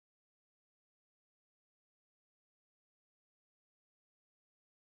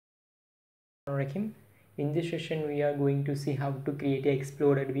Rahim. In this session we are going to see how to create an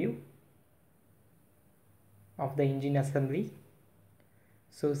exploded view of the engine assembly.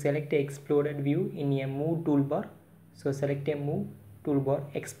 So select a exploded view in a move toolbar. So select a move toolbar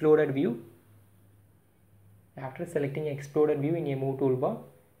exploded view. After selecting exploded view in a move toolbar,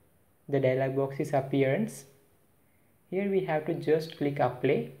 the dialog box is appearance. Here we have to just click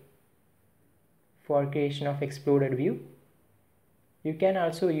apply for creation of exploded view. You can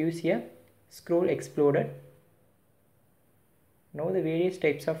also use a scroll exploded. Now the various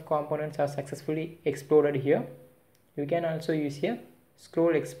types of components are successfully exploded here. You can also use a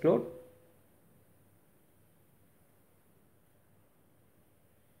scroll explode.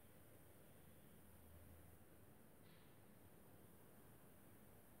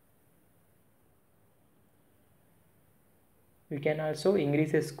 You can also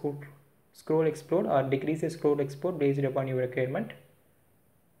increase a scroll explode or decrease a scroll explode based upon your requirement.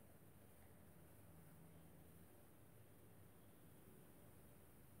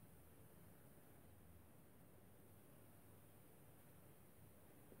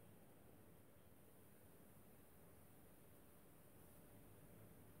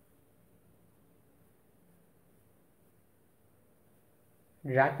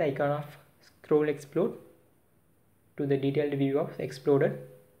 Drag the icon of scroll explode to the detailed view of exploded.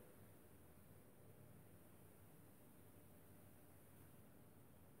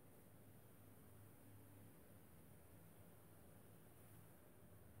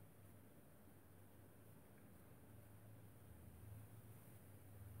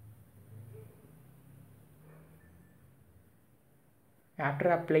 After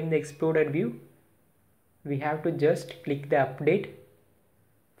applying the exploded view, we have to just click the update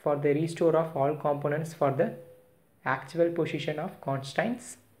for the restore of all components for the actual position of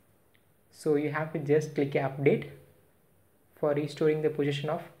constraints. So you have to just click update for restoring the position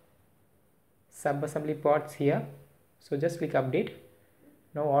of sub-assembly parts here. So just click update.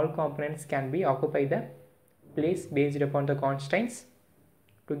 Now all components can be occupy the place based upon the constraints.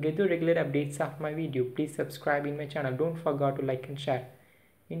 To get the regular updates of my video, please subscribe in my channel. Don't forget to like and share.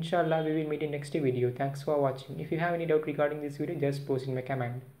 Inshallah, we will meet in next video. Thanks for watching. If you have any doubt regarding this video, just post in my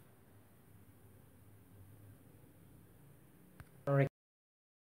comment.